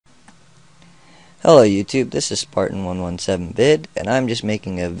Hello YouTube, this is Spartan117Vid, and I'm just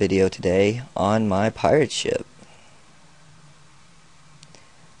making a video today on my pirate ship.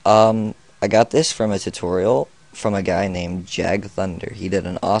 I got this from a tutorial from a guy named Jag Thunder. He did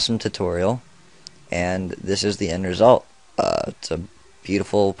an awesome tutorial, and this is the end result. It's a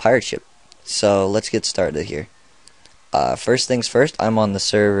beautiful pirate ship. So let's get started here. First things first, I'm on the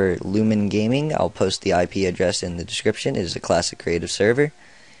server Lumen Gaming. I'll post the IP address in the description. It is a classic creative server.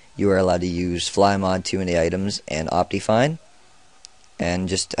 You are allowed to use FlyMod, Too Many Items, and Optifine, and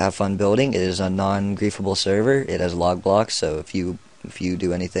just have fun building. It is a non-griefable server. It has log blocks, so if you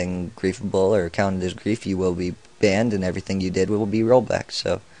do anything griefable or counted as grief, you will be banned, and everything you did will be rolled back.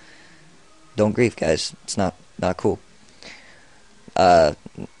 So don't grief, guys. It's not cool. So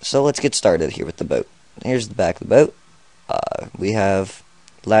let's get started here with the boat. Here's the back of the boat. We have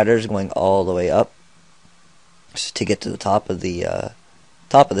ladders going all the way up to get to the top of the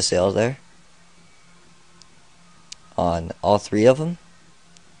sails there on all three of them.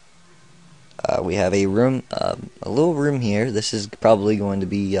 We have a room, a little room here. This is probably going to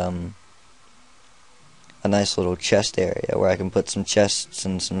be a nice little chest area where I can put some chests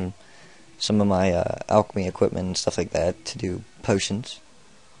and some of my alchemy equipment and stuff like that to do potions.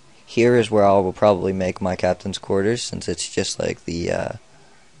 Here is where I will probably make my captain's quarters, since it's just like the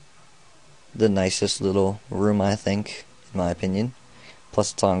nicest little room, I think, in my opinion.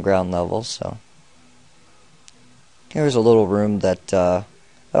 Plus it's on ground level, so here's a little room that I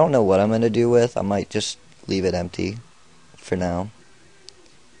don't know what I'm going to do with. I might just leave it empty for now.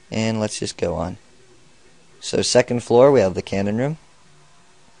 And let's just go on. So second floor, we have the cannon room.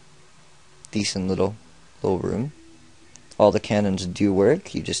 Decent little room. All the cannons do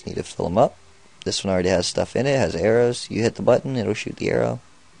work, you just need to fill them up. This one already has stuff in it, has arrows. You hit the button, it'll shoot the arrow.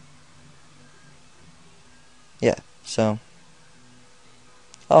 Yeah, so...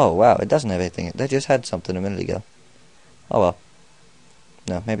 Oh, wow, it doesn't have anything. That just had something a minute ago. Oh, well.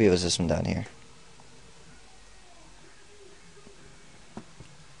 No, maybe it was this one down here.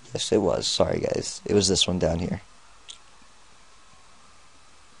 Yes, it was. Sorry, guys. It was this one down here.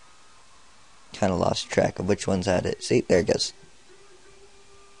 Kind of lost track of which ones had it. See, there it goes.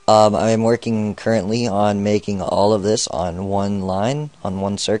 I'm working currently on making all of this on one line, on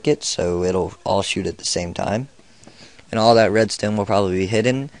one circuit, so it'll all shoot at the same time. And all that redstone will probably be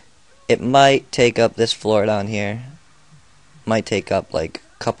hidden. It might take up this floor down here. Might take up like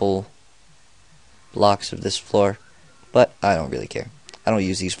a couple blocks of this floor. But I don't really care. I don't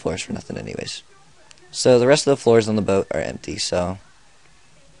use these floors for nothing anyways. So the rest of the floors on the boat are empty, so...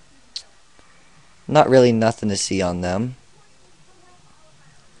 Not really nothing to see on them.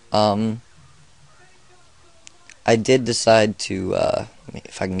 I did decide to,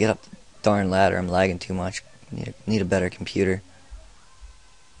 if I can get up the darn ladder, I'm lagging too much. Need a better computer.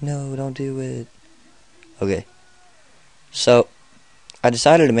 No, don't do it. Okay. So, I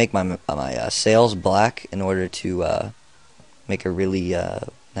decided to make my sails black in order to make a really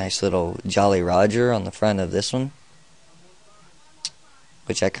nice little Jolly Roger on the front of this one,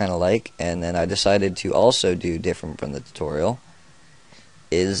 which I kind of like. And then I decided to also do different from the tutorial,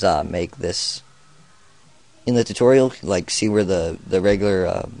 is make this, in the tutorial, like, see where the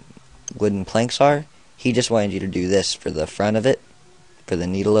regular wooden planks are? He just wanted you to do this for the front of it, for the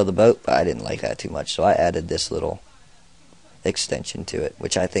needle of the boat, but I didn't like that too much, so I added this little extension to it,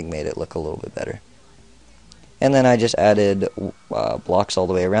 which I think made it look a little bit better. And then I just added blocks all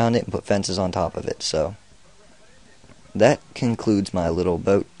the way around it and put fences on top of it. So that concludes my little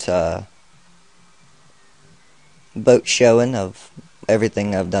boat showing of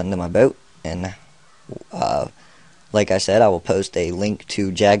everything I've done to my boat. And like I said, I will post a link to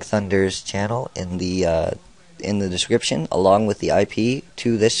Jag Thunder's channel in the description, along with the IP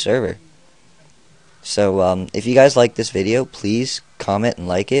to this server. So if you guys like this video, please comment and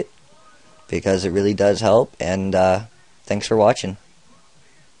like it, because it really does help. And thanks for watching.